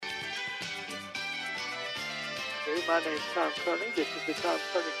My name's Tom Kearney. This is the Tom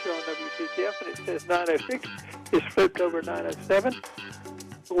Kearney Show on WPTF, and it says 906. It's flipped over 907.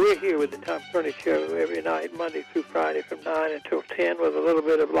 We're here with the Tom Kearney Show every night, Monday through Friday from 9 until 10 with a little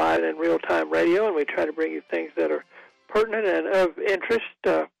bit of live and real-time radio, and we try to bring you things that are pertinent and of interest,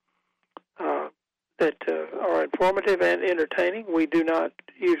 that are informative and entertaining. We do not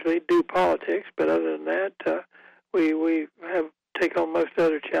usually do politics, but other than that, we have take on most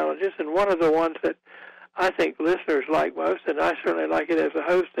other challenges, and one of the ones that I think listeners like most, and I certainly like it as a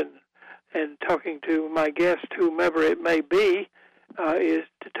host and talking to my guest, whomever it may be, is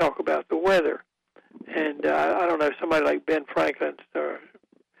to talk about the weather. And I don't know, somebody like Ben Franklin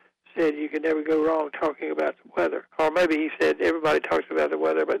said you can never go wrong talking about the weather. Or maybe he said everybody talks about the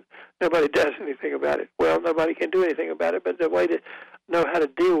weather, but nobody does anything about it. Well, nobody can do anything about it, but the way to know how to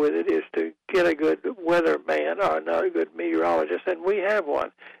deal with it is to get a good weatherman or not a good meteorologist, and we have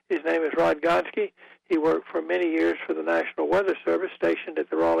one. His name is Rod Gonski. He worked for many years for the National Weather Service, stationed at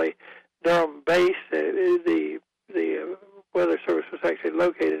the Raleigh-Durham base. The Weather Service was actually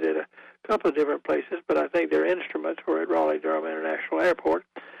located at a couple of different places, but I think their instruments were at Raleigh-Durham International Airport.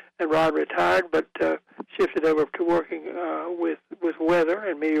 And Rod retired, but shifted over to working with weather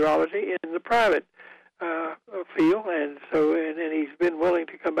and meteorology in the private field, and he's been willing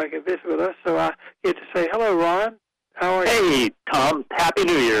to come back and visit with us. So I get to say hello, Ron. How are you? Hey, Tom. Happy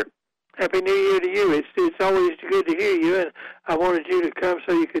New Year. Happy New Year to you. It's always good to hear you, and I wanted you to come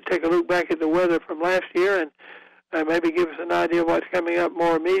so you could take a look back at the weather from last year and maybe give us an idea of what's coming up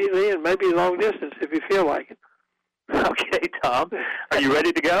more immediately, and maybe long distance if you feel like it. Okay, Tom. Are you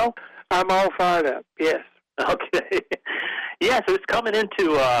ready to go? I'm all fired up, yes. Okay. Yeah, so it's coming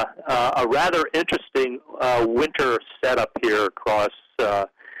into a rather interesting winter setup here across the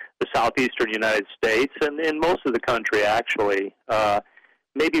southeastern United States and in most of the country, actually.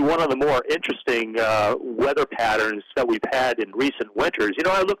 Maybe one of the more interesting weather patterns that we've had in recent winters. You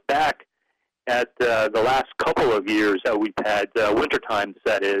know, I look back at the last couple of years that we've had, winter times,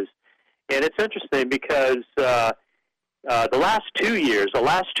 that is, and it's interesting because the last 2 years, the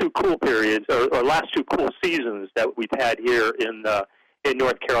last two cool periods, or last two cool seasons that we've had here in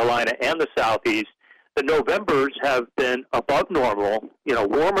North Carolina and the Southeast, the Novembers have been above normal, you know,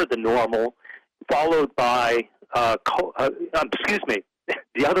 warmer than normal, followed by,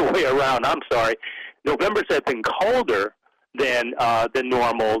 the other way around, I'm sorry. Novembers have been colder than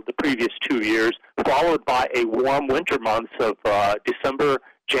normal the previous 2 years, followed by a warm winter months of December,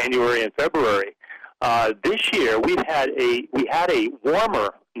 January, and February. This year we had a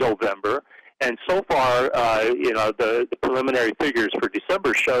warmer November, and so far, the preliminary figures for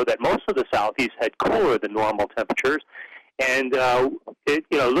December show that most of the Southeast had cooler than normal temperatures. And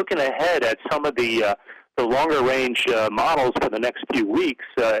looking ahead at some of the longer range models for the next few weeks,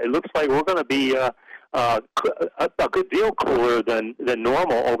 it looks like we're going to be a good deal cooler than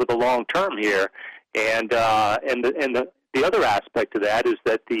normal over the long term here. And the other aspect of that is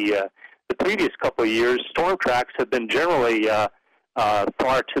that the previous couple of years, storm tracks have been generally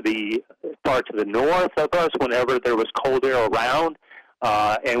far to the north of us whenever there was cold air around,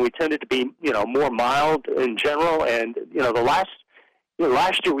 and we tended to be more mild in general. And last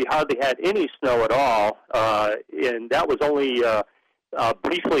year we hardly had any snow at all, and that was only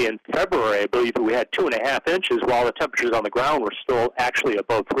briefly in February. I believe we had 2.5 inches, while the temperatures on the ground were still actually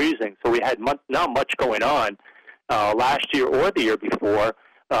above freezing. So we had not much going on last year or the year before.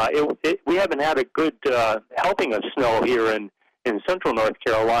 We haven't had a good helping of snow here in central North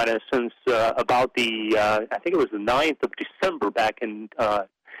Carolina since about I think it was the 9th of December back in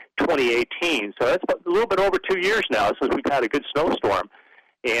 2018. So that's a little bit over 2 years now since we've had a good snowstorm.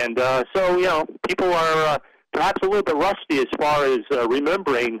 And so, people are perhaps a little bit rusty as far as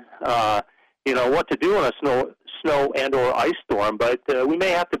remembering, what to do in a snow and or ice storm. But we may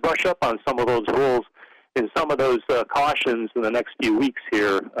have to brush up on some of those rules and some of those cautions in the next few weeks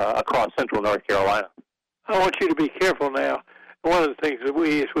here across central North Carolina. I want you to be careful now. One of the things that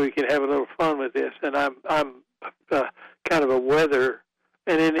we can have a little fun with this, and I'm kind of a weather,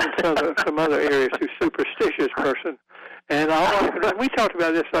 and in some other areas, a superstitious person. And we talked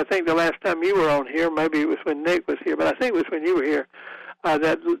about this, I think, the last time you were on here. Maybe it was when Nick was here, but I think it was when you were here.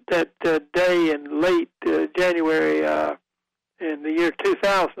 That day in late January in the year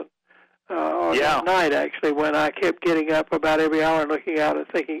 2000. That night, actually, when I kept getting up about every hour and looking out and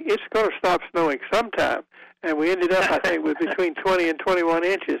thinking, it's going to stop snowing sometime. And we ended up, I think, with between 20 and 21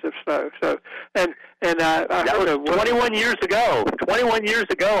 inches of snow. So, I that heard was 21 years ago. 21 years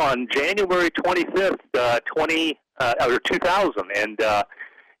ago on January 25th, 2000. And,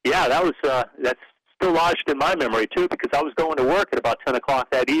 that's still lodged in my memory, too, because I was going to work at about 10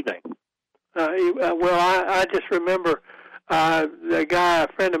 o'clock that evening. I just remember the guy, a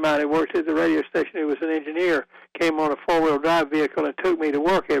friend of mine who worked at the radio station, who was an engineer, came on a 4-wheel drive vehicle and took me to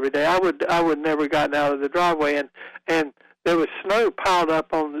work every day. I would never gotten out of the driveway, and there was snow piled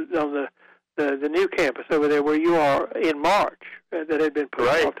up on the new campus over there where you are in March that had been put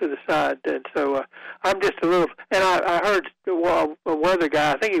off to the side. And so I'm just a little, and I heard a weather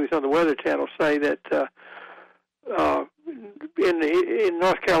guy, I think he was on the Weather Channel, say that in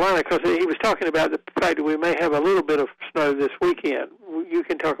North Carolina, because he was talking about the fact that we may have a little bit of snow this weekend. You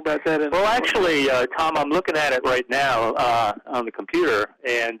can talk about that. Well, actually, Tom, I'm looking at it right now on the computer,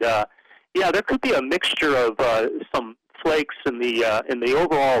 and yeah, there could be a mixture of some flakes in the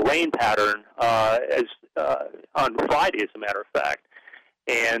overall rain pattern as on Friday, as a matter of fact.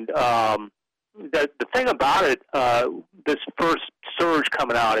 And the thing about it, this first surge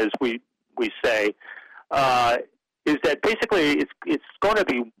coming out, as we say, is that basically it's going to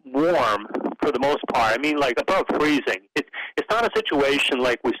be warm for the most part. I mean, like above freezing. It's not a situation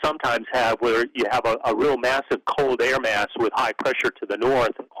like we sometimes have where you have a real massive cold air mass with high pressure to the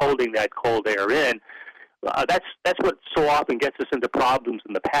north holding that cold air in. That's what so often gets us into problems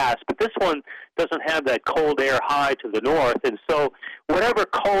in the past. But this one doesn't have that cold air high to the north, and so whatever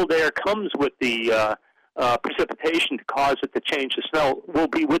cold air comes with the precipitation to cause it to change to snow will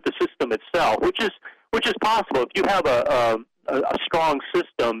be with the system itself, which is possible. If you have a strong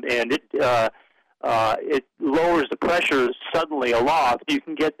system and it lowers the pressure suddenly aloft, you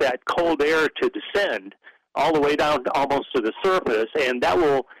can get that cold air to descend all the way down to almost to the surface, and that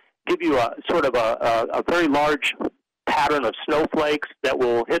will give you a sort of a very large pattern of snowflakes that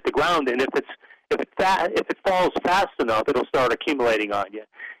will hit the ground, and if it falls fast enough, it'll start accumulating on you.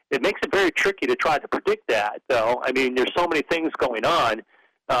 It makes it very tricky to try to predict that, though. I mean, there's so many things going on,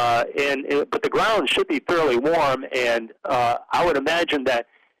 but the ground should be fairly warm, and I would imagine that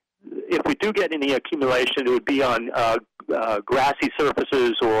if we do get any accumulation, it would be on grassy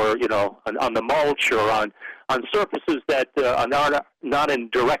surfaces, or on the mulch, or on surfaces that are not in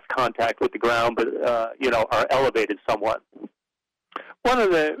direct contact with the ground, but are elevated somewhat. One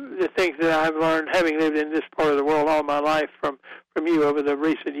of the things that I've learned, having lived in this part of the world all my life, from you over the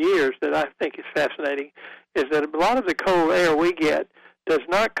recent years, that I think is fascinating, is that a lot of the cold air we get does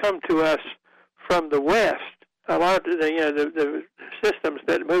not come to us from the west. A lot of the systems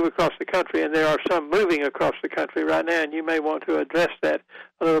that move across the country, and there are some moving across the country right now, and you may want to address that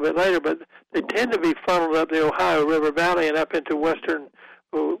a little bit later, but they tend to be funneled up the Ohio River Valley and up into western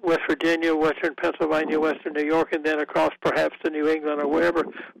West Virginia, western Pennsylvania, western New York, and then across perhaps to New England or wherever.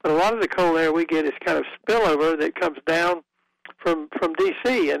 But a lot of the cold air we get is kind of spillover that comes down from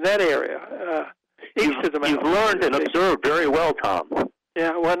D.C. and that area, east of the mountains. You've learned and observed very well, Tom.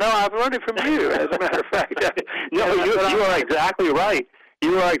 Yeah, well, no, I've learned it from you, as a matter of fact. No, you are exactly right.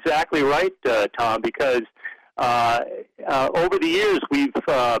 You are exactly right, Tom, because over the years we've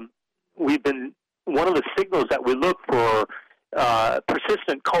been, one of the signals that we look for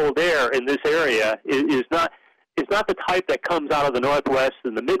persistent cold air in this area is not the type that comes out of the Northwest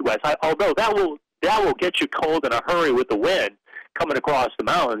and the Midwest. Although that will get you cold in a hurry with the wind coming across the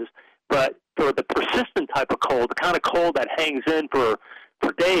mountains, but for the persistent type of cold, the kind of cold that hangs in for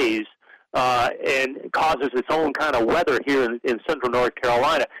days and causes its own kind of weather here in central North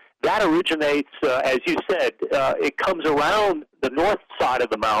Carolina, that originates, as you said, it comes around the north side of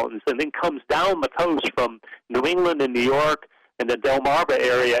the mountains and then comes down the coast from New England and New York and the Delmarva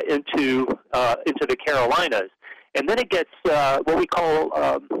area into the Carolinas, and then it gets what we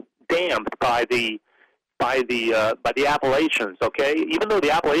call damped by the Appalachians. Okay, even though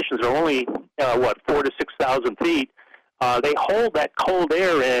the Appalachians are only 4,000 to 6,000 feet, they hold that cold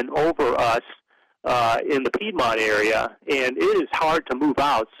air in over us in the Piedmont area, and it is hard to move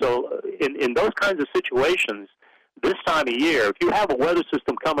out. So in those kinds of situations, this time of year, if you have a weather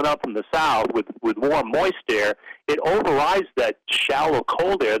system coming up from the south with warm, moist air, it overrides that shallow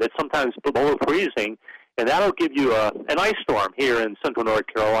cold air that's sometimes below freezing, and that'll give you an ice storm here in central North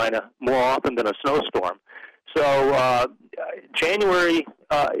Carolina more often than a snowstorm. So January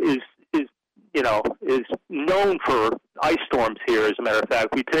is known for ice storms here. As a matter of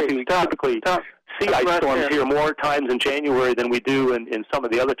fact, we typically see ice storms here more times in January than we do in some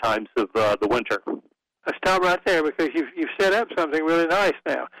of the other times of the winter. I stop right there because you've set up something really nice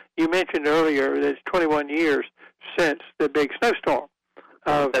now. You mentioned earlier that it's 21 years since the big snowstorm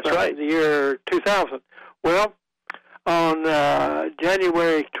of That's right. The year 2000. Well, on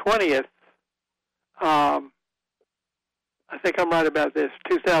January 20th, I think I'm right about this,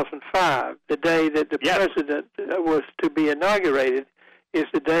 2005, the day that the president was to be inaugurated, is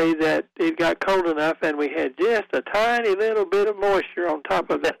the day that it got cold enough and we had just a tiny little bit of moisture on top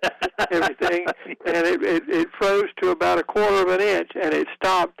of everything, and it froze to about a quarter of an inch, and it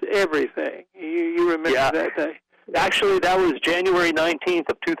stopped everything. You remember that day? Actually, that was January 19th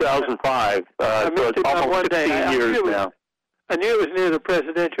of 2005. I missed it by one day. 15 years now. I knew it was near the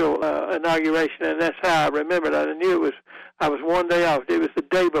presidential inauguration, and that's how I remembered it. I knew I was one day off. It was the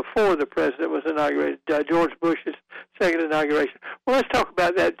day before the president was inaugurated, George Bush's second inauguration. Well, let's talk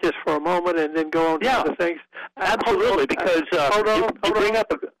about that just for a moment, and then go on to other things. Absolutely, because hold on.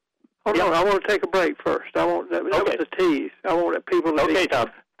 Hold on. I want to take a break first. That was a tease. I want people to be Tom.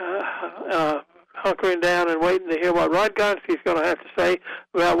 hunkering down and waiting to hear what Rod Gonski's going to have to say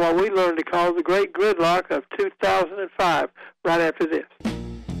about what we learned to call the Great Gridlock of 2005, right after this. It's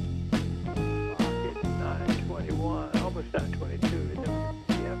 9:21, almost 9:22 at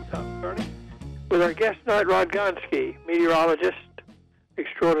WPM. Tom Kearney with our guest tonight, Rod Gonski, meteorologist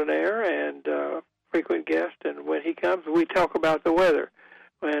extraordinaire and frequent guest. And when he comes, we talk about the weather.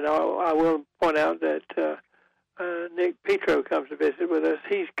 And I will point out that Nick Petro comes to visit with us.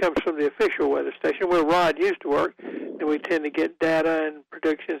 He comes from the official weather station where Rod used to work, and we tend to get data and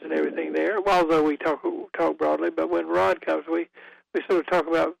predictions and everything there, although we talk broadly. But when Rod comes, we sort of talk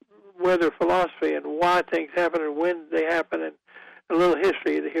about weather philosophy and why things happen and when they happen, and a little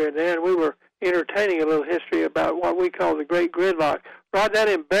history here and there. And we were entertaining a little history about what we call the Great Gridlock. Rod, that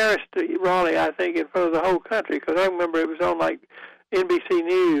embarrassed Raleigh, I think, in front of the whole country, because I remember it was on like NBC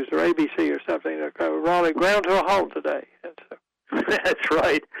News or ABC or something. Raleigh ground to a halt today. And so. That's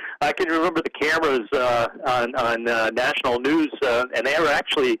right. I can remember the cameras on national news, and they were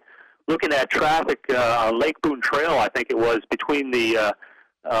actually looking at traffic on Lake Boone Trail, I think it was, between the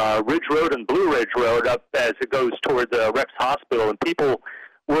Ridge Road and Blue Ridge Road up as it goes toward the Rex Hospital, and people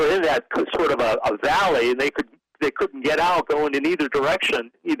were in that sort of a valley, and they couldn't get out going in either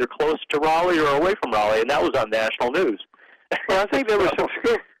direction, either close to Raleigh or away from Raleigh, and that was on national news. Well, I think there were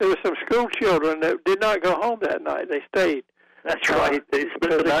some school children that did not go home that night. They stayed. That's right. They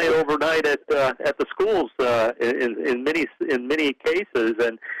spent the night overnight at the schools in many cases,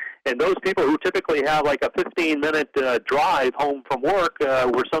 and those people who typically have like a 15-minute drive home from work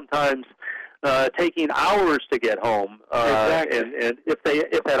were sometimes taking hours to get home, exactly. and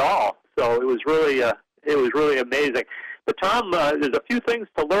if at all. So it was really amazing. But Tom, there's a few things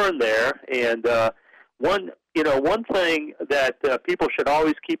to learn there, and one thing that people should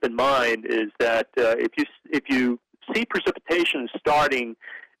always keep in mind is that if you see precipitation starting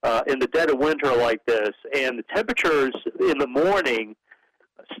in the dead of winter like this, and the temperatures in the morning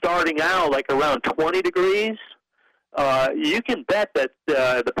starting out like around 20 degrees, you can bet that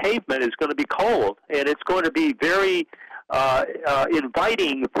the pavement is going to be cold, and it's going to be very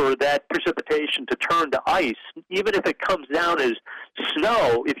inviting for that precipitation to turn to ice. Even if it comes down as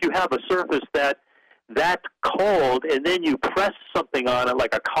snow, if you have a surface that's cold and then you press something on it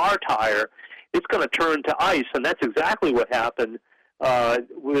like a car tire, it's going to turn to ice, and that's exactly what happened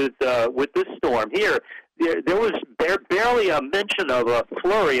with this storm here. There was barely a mention of a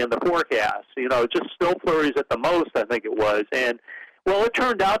flurry in the forecast. Just snow flurries at the most, I think it was. And well, it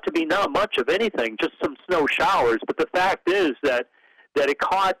turned out to be not much of anything, just some snow showers. But the fact is that it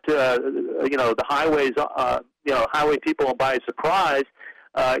caught the highways, highway people by surprise.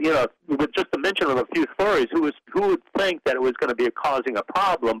 With just the mention of a few flurries, who would think that it was going to be causing a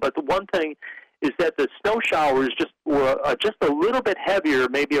problem? But the one thing is that the snow showers were just a little bit heavier,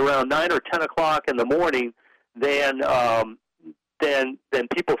 maybe around 9 or 10 o'clock in the morning, than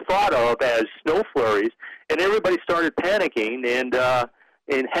people thought of as snow flurries, and everybody started panicking and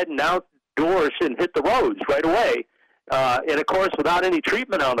heading outdoors and hit the roads right away. And of course, without any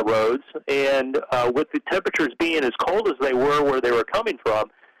treatment on the roads, and with the temperatures being as cold as they were where they were coming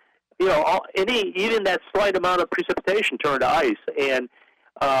from, even that slight amount of precipitation turned to ice. And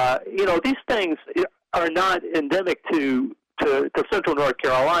these things are not endemic to Central North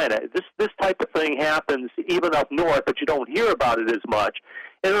Carolina. This type of thing happens even up north, but you don't hear about it as much.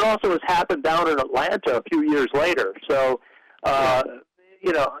 And it also has happened down in Atlanta a few years later. So,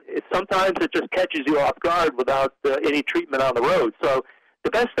 sometimes it just catches you off guard without any treatment on the road. So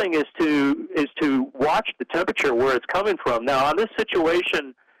the best thing is to watch the temperature where it's coming from. Now, on this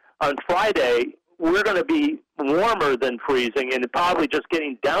situation on Friday, we're going to be warmer than freezing and probably just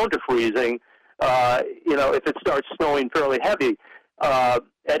getting down to freezing, if it starts snowing fairly heavy at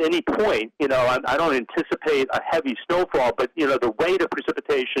any point. I don't anticipate a heavy snowfall, but, the rate of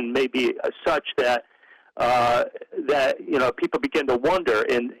precipitation may be such that people begin to wonder.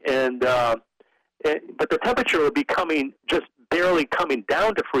 But the temperature will be just barely coming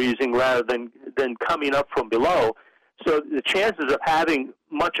down to freezing rather than coming up from below. So the chances of having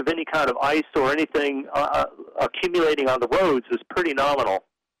much of any kind of ice or anything accumulating on the roads is pretty nominal.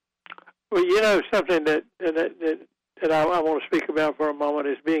 Well, something that I want to speak about for a moment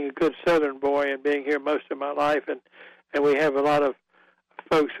is being a good Southern boy and being here most of my life, and we have a lot of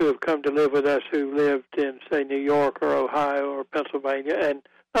folks who have come to live with us who lived in, say, New York or Ohio or Pennsylvania, and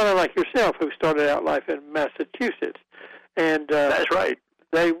not unlike yourself, who started out life in Massachusetts. And that's right.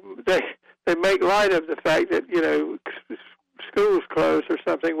 They make light of the fact that schools closed or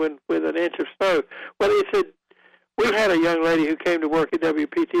something with an inch of snow. Well, we had a young lady who came to work at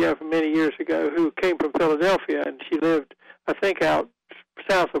WPTF many years ago who came from Philadelphia, and she lived, I think, out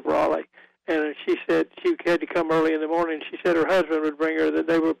south of Raleigh. And she said she had to come early in the morning. She said her husband would bring her, that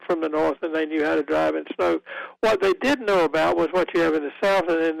they were from the north and they knew how to drive in snow. What they didn't know about was what you have in the south,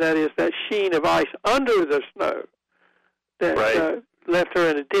 and that is that sheen of ice under the snow that left her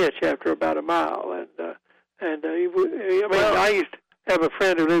in a ditch after about a mile. I used to have a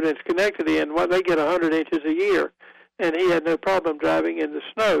friend who lived in Schenectady, and they get 100 inches a year, and he had no problem driving in the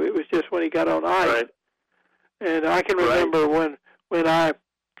snow. It was just when he got on ice. Right. And I can remember when our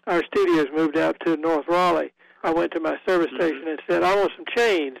studios moved out to North Raleigh, I went to my service station and said, I want some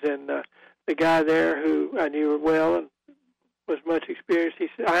chains. And the guy there, who I knew well and was much experienced, he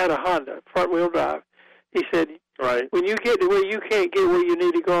said, I had a Honda, front-wheel drive. He said, when you get to where you can't get where you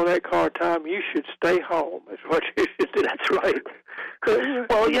need to go on that car time, you should stay home, is what you should do. That's right.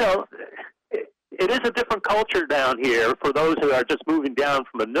 Well, it is a different culture down here for those who are just moving down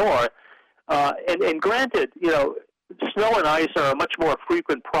from the north. And granted, snow and ice are a much more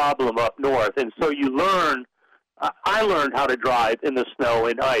frequent problem up north, and so you learn. I learned how to drive in the snow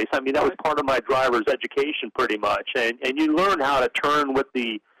and ice. I mean, that was part of my driver's education, pretty much. And you learn how to turn with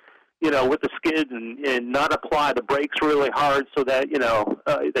the skids and not apply the brakes really hard, so that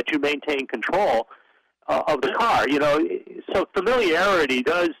that you maintain control of the car. So familiarity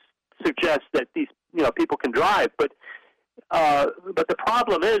does suggest that these people can drive, but the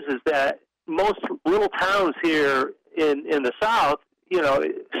problem is that most little towns here in the South,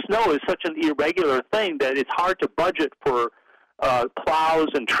 snow is such an irregular thing that it's hard to budget for plows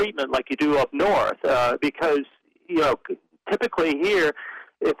and treatment like you do up north, because typically here,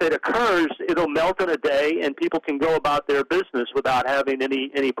 if it occurs, it'll melt in a day and people can go about their business without having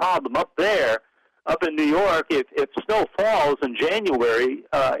any problem. Up there, up in New York, if snow falls in January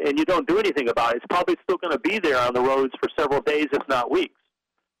and you don't do anything about it, it's probably still going to be there on the roads for several days, if not weeks.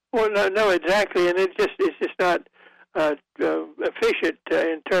 Well, no, exactly, and it's just not efficient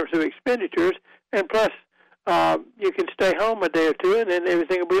in terms of expenditures. And plus, you can stay home a day or two, and then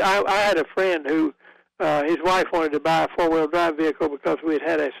everything will be. I had a friend who his wife wanted to buy a four-wheel drive vehicle because we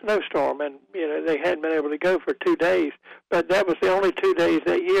had a snowstorm, and they hadn't been able to go for 2 days. But that was the only 2 days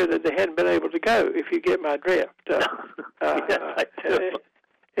that year that they hadn't been able to go. If you get my drift.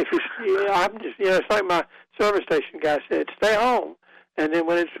 If it's like my service station guy said, stay home, and then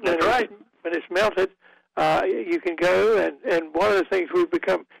when it's melted, you can go. And one of the things we've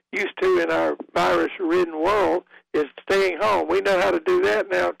become used to in our virus-ridden world is staying home. We know how to do that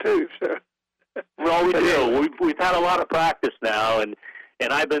now too. So. Well, we do. We've had a lot of practice now, and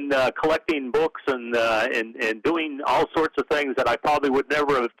I've been collecting books and doing all sorts of things that I probably would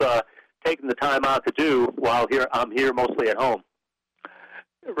never have taken the time out to do while I'm here mostly at home.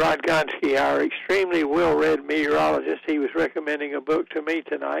 Rod Gonski, our extremely well-read meteorologist, he was recommending a book to me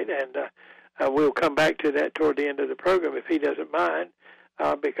tonight, and we'll come back to that toward the end of the program if he doesn't mind.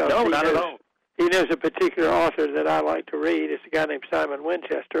 Because not at all. He knows a particular author that I like to read. It's a guy named Simon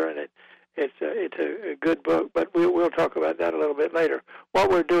Winchester, and it's a good book, but we'll talk about that a little bit later.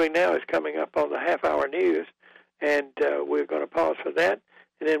 What we're doing now is coming up on the half-hour news, and we're going to pause for that,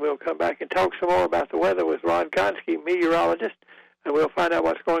 and then we'll come back and talk some more about the weather with Rod Gonski, meteorologist, and we'll find out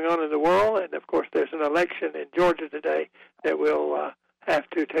what's going on in the world. And, of course, there's an election in Georgia today that we'll have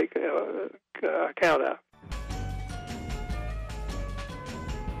to take account of.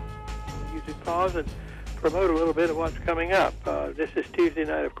 Music pause and promote a little bit of what's coming up. This is Tuesday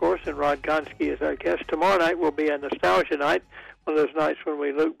night, of course, and Rod Gonski is our guest. Tomorrow night will be a nostalgia night, one of those nights when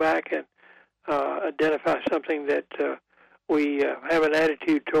we look back and identify something that we have an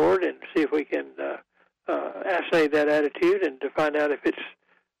attitude toward, and see if we can assay that attitude and to find out if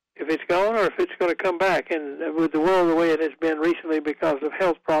it's gone or if it's going to come back. And with the world the way it has been recently because of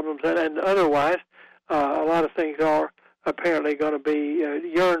health problems and otherwise, a lot of things are apparently going to be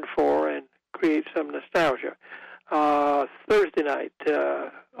yearned for and create some nostalgia. Thursday night,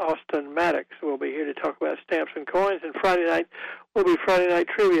 Austin Maddox will be here to talk about stamps and coins, and Friday night will be Friday night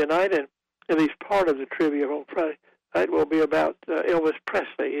trivia night, and at least part of the trivia on It will be about Elvis Presley.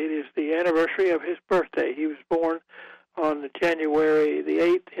 It is the anniversary of his birthday. He was born on January the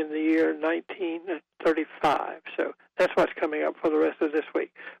 8th in the year 1935. So that's what's coming up for the rest of this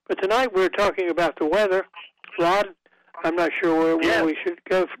week. But tonight we're talking about the weather. Rod, I'm not sure where we should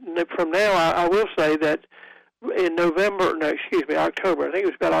go from now. I will say that in October, I think it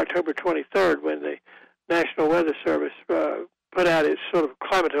was about October 23rd when the National Weather Service put out its sort of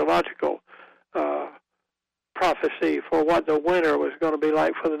climatological prophecy for what the winter was going to be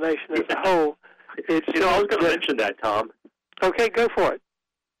like for the nation as a whole. I was going to mention that, Tom. Okay, go for it.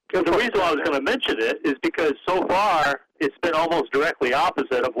 The reason why I was going to mention it is because so far it's been almost directly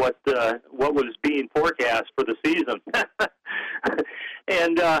opposite of what was being forecast for the season.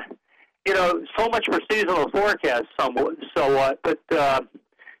 And so much for seasonal forecasts, somewhat. But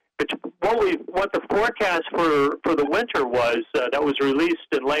what the forecast for the winter was that was released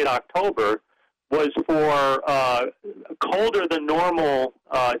in late October was for colder than normal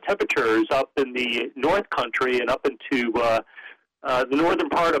temperatures up in the North Country and up into the northern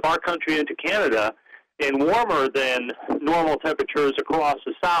part of our country into Canada, and warmer than normal temperatures across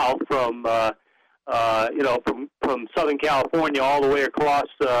the South from Southern California all the way across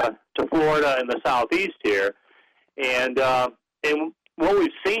to Florida and the Southeast here. And what we've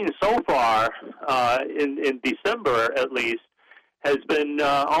seen so far in December, at least, has been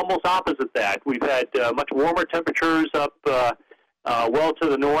almost opposite that. We've had much warmer temperatures up well to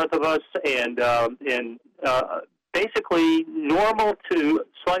the north of us, and basically normal to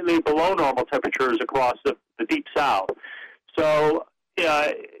slightly below normal temperatures across the deep south. So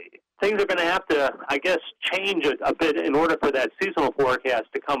things are going to have to, I guess, change a bit in order for that seasonal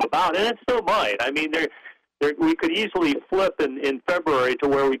forecast to come about, and it still might. I mean, we could easily flip in February to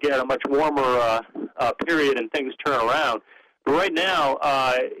where we get a much warmer period and things turn around. But right now,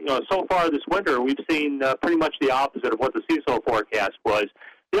 so far this winter, we've seen pretty much the opposite of what the seasonal forecast was.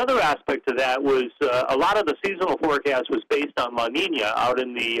 The other aspect of that was a lot of the seasonal forecast was based on La Nina out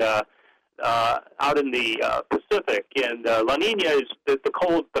in the Pacific, and La Nina is the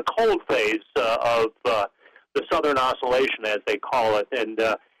cold phase of the Southern Oscillation, as they call it, and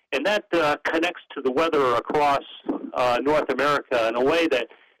that connects to the weather across North America in a way that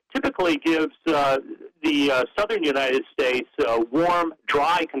typically gives the southern United States warm,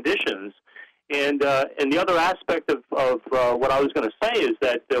 dry conditions. And the other aspect of what I was going to say is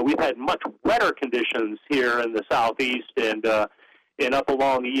that we've had much wetter conditions here in the southeast and up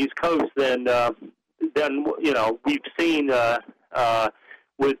along the East Coast than we've seen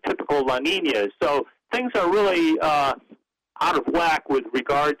with typical La Ninas. So things are really out of whack with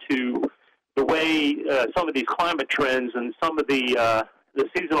regard to the way some of these climate trends and some of the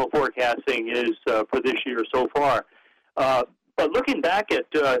seasonal forecasting is for this year so far. But looking back at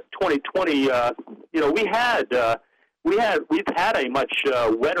 2020, we've had a much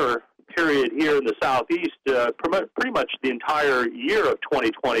wetter period here in the southeast, pretty much the entire year of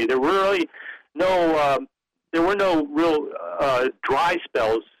 2020. There were no real dry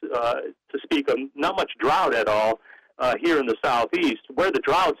spells to speak of, not much drought at all here in the southeast. Where the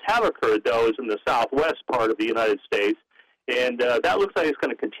droughts have occurred, though, is in the southwest part of the United States, and that looks like it's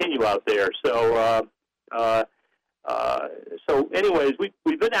going to continue out there. So anyways,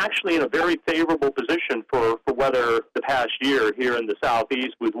 we've been actually in a very favorable position for weather the past year here in the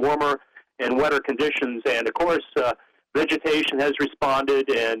southeast with warmer and wetter conditions, and of course vegetation has responded,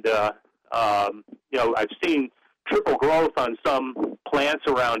 and I've seen triple growth on some plants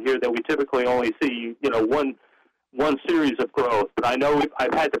around here that we typically only see one series of growth. But I know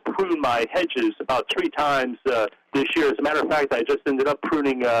I've had to prune my hedges about 3 times this year. As a matter of fact, I just ended up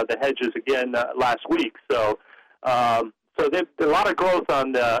pruning the hedges again last week. So there's a lot of growth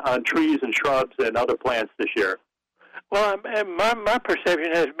on trees and shrubs and other plants this year. Well, my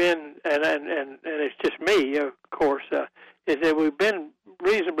perception has been, and it's just me, of course, is that we've been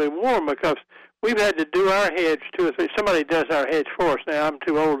reasonably warm because we've had to do our hedge 2 or 3. Somebody does our hedge for us now. I'm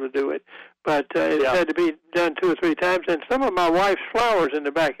too old to do it, but it's had to be done 2 or 3 times. And some of my wife's flowers in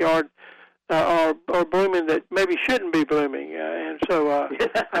the backyard are blooming that maybe shouldn't be blooming, I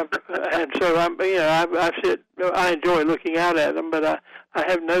enjoy looking out at them, but I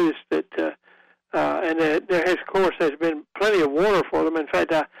have noticed that, and there has, of course, has been plenty of water for them. In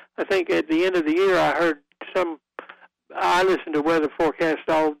fact, I think at the end of the year, I heard I listen to weather forecasts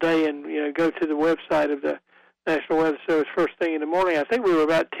all day, and go to the website of the National Weather Service first thing in the morning. I think we were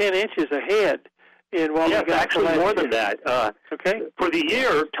about 10 inches ahead in what we got actually more than that. Okay. For the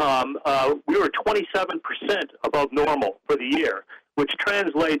year, Tom, we were 27% above normal for the year, which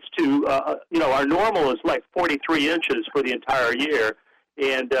translates to, our normal is like 43 inches for the entire year,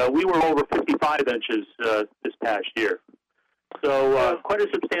 and we were over 55 inches this past year. So quite a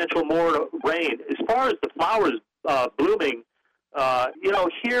substantial more rain. As far as the flowers blooming,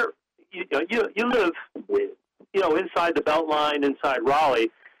 here you live, inside the Beltline, inside Raleigh,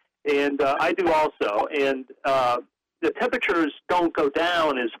 and I do also. And the temperatures don't go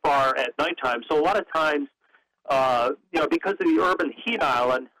down as far at nighttime. So a lot of times, because of the urban heat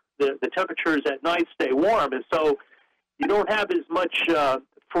island, the temperatures at night stay warm, and so you don't have as much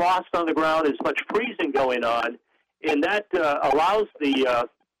frost on the ground, as much freezing going on, and that allows the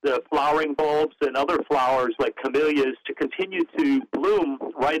flowering bulbs and other flowers like camellias to continue to bloom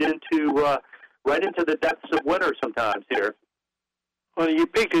right into the depths of winter sometimes here. Well, you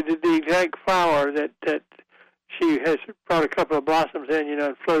picked the exact flower that she has brought a couple of blossoms in,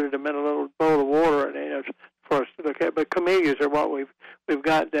 and floated them in a little bowl of water, and for us to look at. But camellias are what we've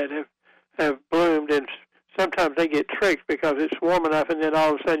got that have bloomed, and sometimes they get tricked because it's warm enough, and then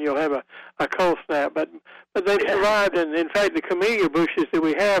all of a sudden you'll have a cold snap. But they've survived, and in fact, the camellia bushes that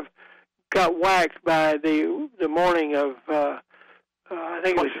we have got whacked by the morning of I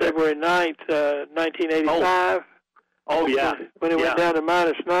think it was February 9th, 1985. Oh, yeah. When it went down to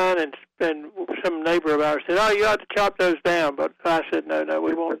 -9, and some neighbor of ours said, "Oh, you ought to chop those down." But I said, "No,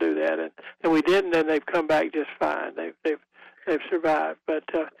 we won't do that." And we didn't, and they've come back just fine. They've survived. But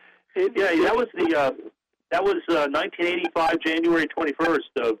that was 1985, January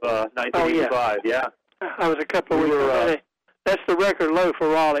 21st of 1985. Oh, yeah. I was a couple of weeks away. That's the record low for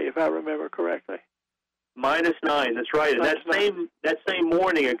Raleigh, if I remember correctly. -9, that's right. And that same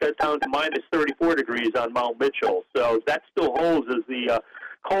morning, it got down to -34 degrees on Mount Mitchell. So that still holds as the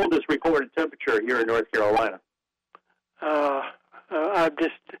coldest recorded temperature here in North Carolina. And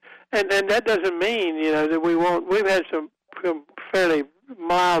that doesn't mean that we won't. We've had some fairly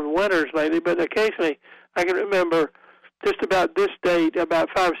mild winters lately, but occasionally I can remember just about this date,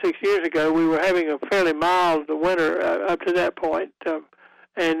 about 5 or 6 years ago, we were having a fairly mild winter up to that point.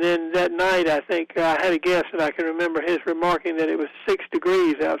 And then that night, I think I had a guess, and I can remember his remarking that it was 6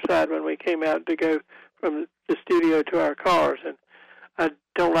 degrees outside when we came out to go from the studio to our cars. And I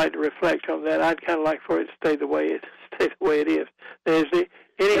don't like to reflect on that. I'd kind of like for it to stay the way it is. I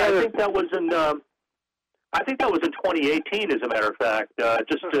think that was in 2018, as a matter of fact,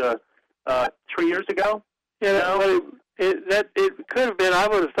 just 3 years ago. Yeah, no? It could have been. I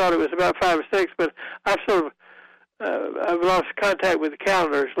would have thought it was about 5 or 6, but I've lost contact with the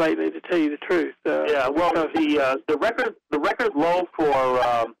calendars lately, to tell you the truth. The record low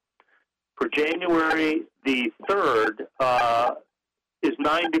for January the 3rd is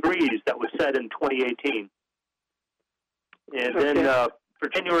 9 degrees. That was set in 2018, and then for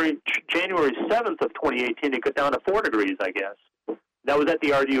January 7th of 2018, it got down to 4 degrees. I guess that was at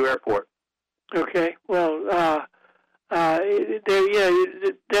the RDU airport. Okay. Well,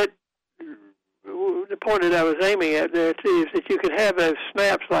 the point that I was aiming at there too is that you can have those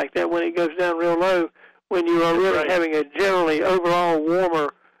snaps like that when it goes down real low, when you are really having a generally overall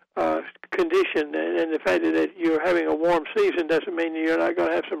warmer condition, and the fact that you're having a warm season doesn't mean you're not going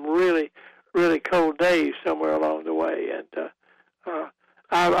to have some really, really cold days somewhere along the way. And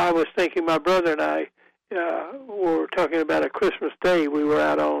I was thinking, my brother and I were talking about a Christmas day we were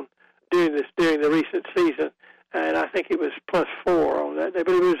out on during the recent season, and I think it was +4 on that day.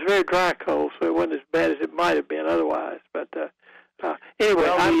 But it was very dry cold, so it wasn't as bad as it might have been otherwise. But anyway,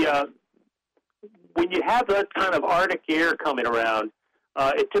 when you have that kind of Arctic air coming around,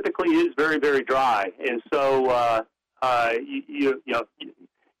 it typically is very, very dry, and so you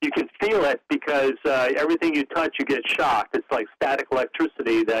can feel it because everything you touch, you get shocked. It's like static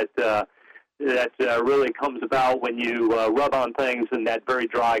electricity that really comes about when you rub on things in that very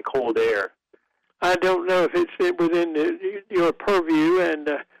dry, cold air. I don't know if it's within your purview, and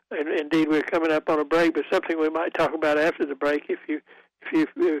indeed we're coming up on a break, but something we might talk about after the break, if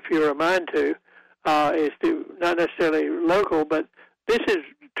you're a mind to, is to not necessarily local, but this is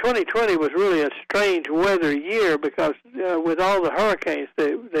 2020 was really a strange weather year because with all the hurricanes,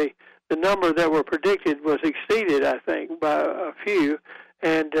 the number that were predicted was exceeded, I think, by a few.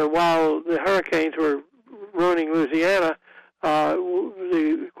 And while the hurricanes were ruining Louisiana,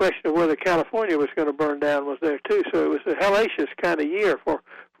 the question of whether California was going to burn down was there too. So it was a hellacious kind of year for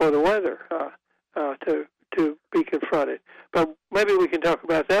the weather to be confronted. But maybe we can talk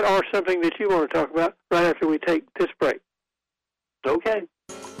about that, or something that you want to talk about right after we take this break. Okay.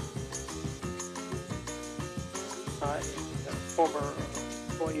 Former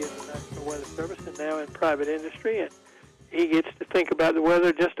employee of the National Weather Service and now in private industry, and he gets to think about the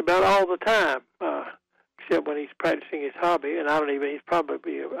weather just about all the time, except when he's practicing his hobby. And he's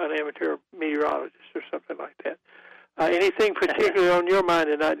probably an amateur meteorologist or something like that. Anything particularly on your mind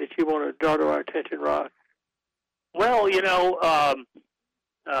tonight that you want to draw to our attention, Rod? Well, you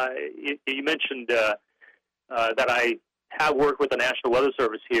mentioned that I have worked with the National Weather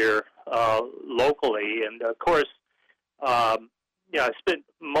Service here locally, and of course, I spent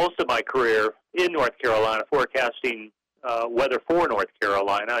most of my career in North Carolina forecasting weather for North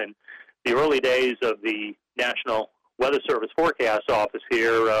Carolina. In the early days of the National Weather Service Forecast Office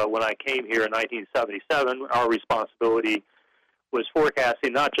here, when I came here in 1977, our responsibility was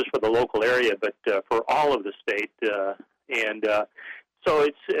forecasting not just for the local area, but for all of the state. So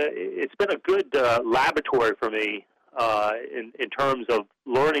it's been a good laboratory for me in terms of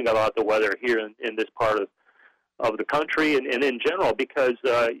learning about the weather here in this part of the country and in general, because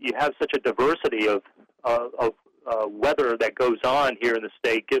you have such a diversity of weather that goes on here in the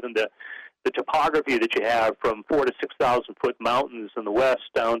state, given the topography that you have from 4,000 to 6,000 foot mountains in the west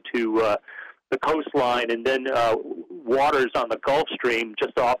down to the coastline, and then waters on the Gulf Stream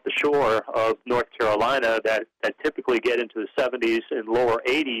just off the shore of North Carolina that typically get into the 70s and lower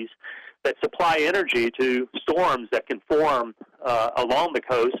 80s, that supply energy to storms that can form along the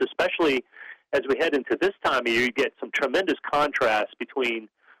coast, especially as we head into this time of year. You get some tremendous contrast between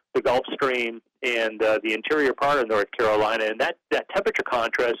the Gulf Stream and the interior part of North Carolina, and that temperature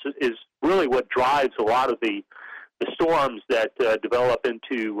contrast is really what drives a lot of the storms that develop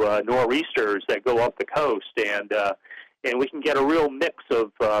into nor'easters that go up the coast, and we can get a real mix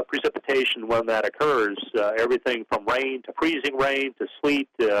of precipitation when that occurs, everything from rain to freezing rain to sleet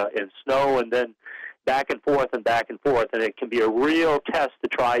and snow, and then back and forth, and it can be a real test to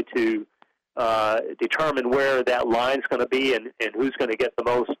try to determine where that line's going to be and who's going to get the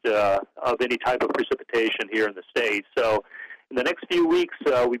most of any type of precipitation here in the state. So in the next few weeks,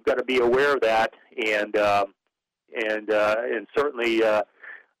 we've got to be aware of that, and certainly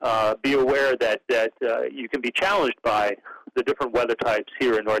be aware that you can be challenged by the different weather types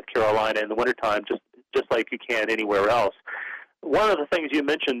here in North Carolina in the wintertime, just like you can anywhere else. One of the things you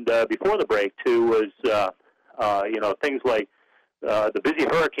mentioned before the break, too, was things like the busy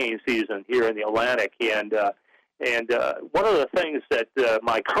hurricane season here in the Atlantic, and one of the things that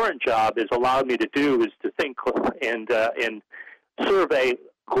my current job has allowed me to do is to think and survey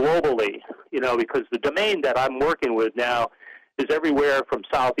globally, because the domain that I'm working with now is everywhere from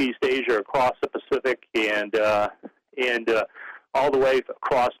Southeast Asia across the Pacific and all the way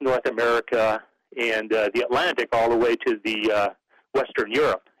across North America and the Atlantic all the way to the Western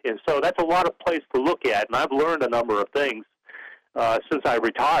Europe. And so that's a lot of place to look at, and I've learned a number of things since I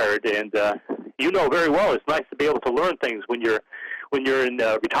retired, and you know very well it's nice to be able to learn things when you're in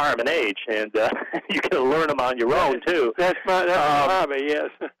retirement age, and you can learn them on your own too. That's my hobby, yes.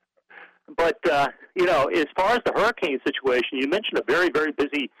 But as far as the hurricane situation, you mentioned a very, very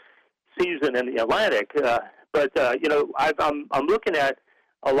busy season in the Atlantic. I'm looking at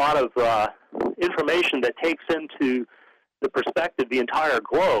a lot of information that takes into the perspective the entire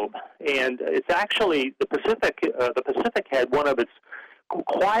globe, and it's actually the Pacific. The Pacific had one of its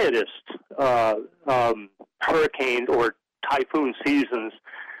quietest hurricane or typhoon seasons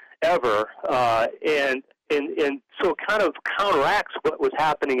ever, and so it kind of counteracts what was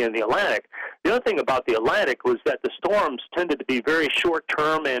happening in the Atlantic. The other thing about the Atlantic was that the storms tended to be very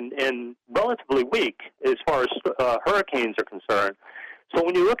short-term and relatively weak as far as hurricanes are concerned. So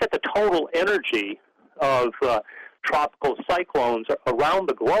when you look at the total energy of tropical cyclones around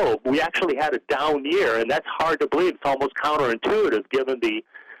the globe, we actually had a down year, and that's hard to believe. It's almost counterintuitive given the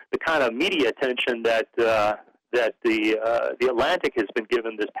kind of media attention that the Atlantic has been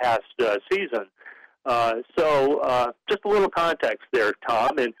given this past season. So just a little context there,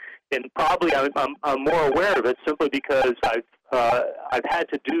 Tom, and probably I'm more aware of it simply because I've had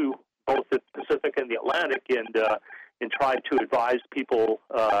to do both the Pacific and the Atlantic, and try to advise people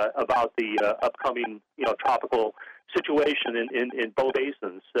about the upcoming tropical situation in both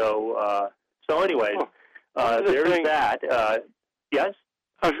basins. So anyways, there's that. Yes?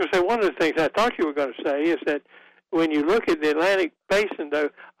 I was going to say, one of the things I thought you were going to say is that when you look at the Atlantic Basin, though, an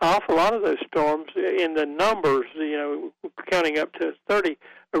awful lot of those storms in the numbers, counting up to 30,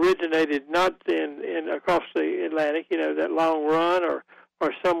 originated not in across the Atlantic, that long run or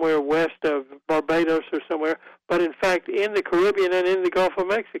somewhere west of Barbados or somewhere, but in fact in the Caribbean and in the Gulf of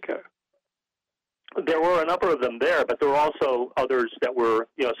Mexico. There were a number of them there, but there were also others that were,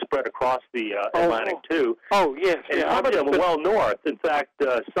 spread across the Atlantic too. Oh, yes. And some of them were well north. In fact,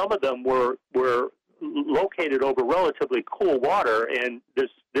 some of them were located over relatively cool water, and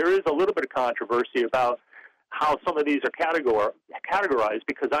there is a little bit of controversy about how some of these are categorized,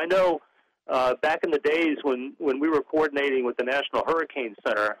 because I know back in the days when we were coordinating with the National Hurricane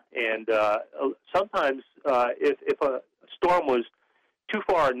Center, and sometimes if a storm was too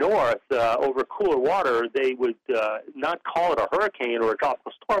far north over cooler water, they would not call it a hurricane or a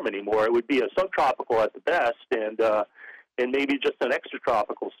tropical storm anymore. It would be a subtropical at the best, and maybe just an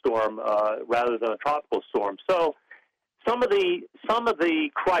extratropical storm rather than a tropical storm. So some of the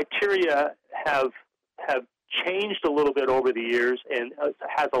criteria have changed a little bit over the years, and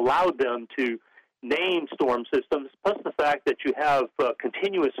has allowed them to name storm systems, plus the fact that you have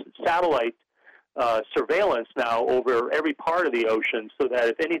continuous satellite surveillance now over every part of the ocean, so that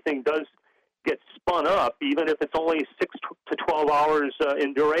if anything does get spun up, even if it's only 6 to 12 hours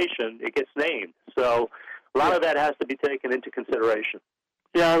in duration, it gets named. So a lot of that has to be taken into consideration.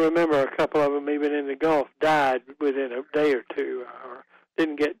 Yeah, I remember a couple of them, even in the Gulf, died within a day or two, or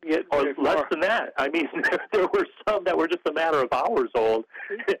didn't get or very less far. than that. I mean, there were some that were just a matter of hours old,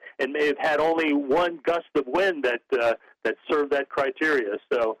 and may have had only one gust of wind that served that criteria.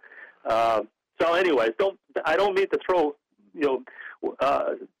 So, anyways, I don't mean to throw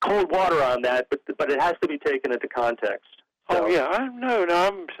cold water on that, but it has to be taken into context. So. Oh yeah, I'm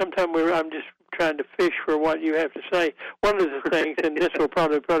just trying to fish for what you have to say. One of the things, and this will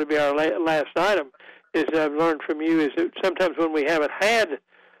probably be our last item, is I've learned from you, is that sometimes when we haven't had,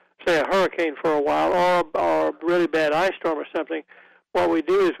 say, a hurricane for a while, or a really bad ice storm or something, what we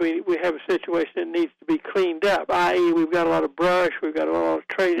do is we have a situation that needs to be cleaned up, i.e. we've got a lot of brush, we've got a lot of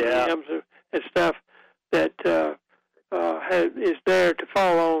tree limbs and stuff that is there to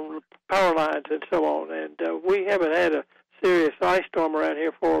fall on power lines and so on. And we haven't had a serious ice storm around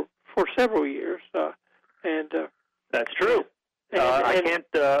here for several years. That's true. I can't.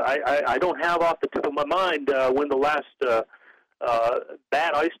 I don't have off the tip of my mind when the last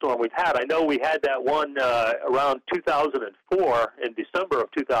bad ice storm we've had. I know we had that one around 2004, in December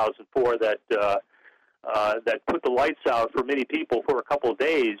of 2004, that put the lights out for many people for a couple of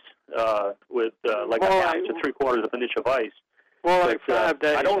days with like a half to 3/4 of an inch of ice. Well, like 5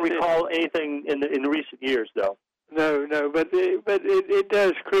 days. I don't recall anything in recent years, though. No, but it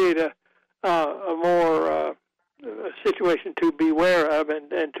does create a more a situation to beware of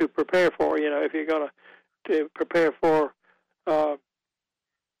and to prepare for. If you're going to prepare for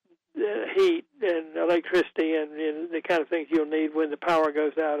heat and electricity and the kind of things you'll need when the power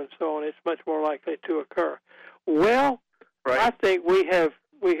goes out and so on, it's much more likely to occur. Well, right. I think we have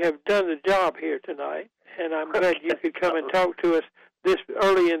done the job here tonight, and I'm glad you could come and talk to us this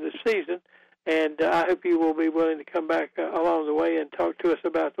early in the season. And I hope you will be willing to come back along the way and talk to us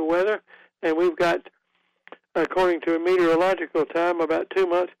about the weather. And we've got, according to a meteorological time, about 2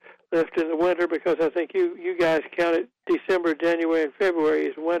 months left in the winter, because I think you guys counted December, January, and February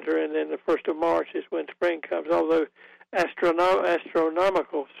as winter, and then the 1st of March is when spring comes, although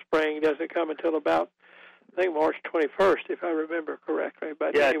astronomical spring doesn't come until about, I think, March 21st, if I remember correctly.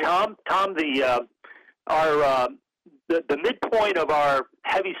 But yeah, anyway. Tom, the midpoint of our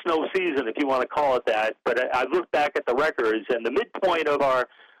heavy snow season, if you want to call it that, but I looked back at the records, and the midpoint of our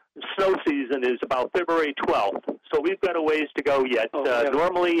snow season is about February 12th. So we've got a ways to go yet.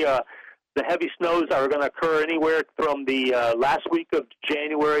 Normally, the heavy snows are going to occur anywhere from the last week of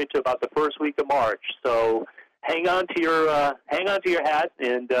January to about the first week of March. So hang on to your hat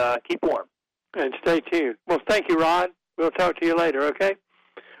and keep warm. And stay tuned. Well, thank you, Rod. We'll talk to you later, okay?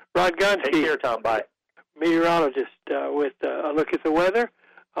 Rod Gonski. Take care, Tom. Bye. Meteorologist with a look at the weather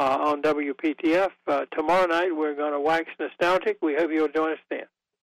on WPTF. Tomorrow night we're going to wax nostalgic. We hope you'll join us then.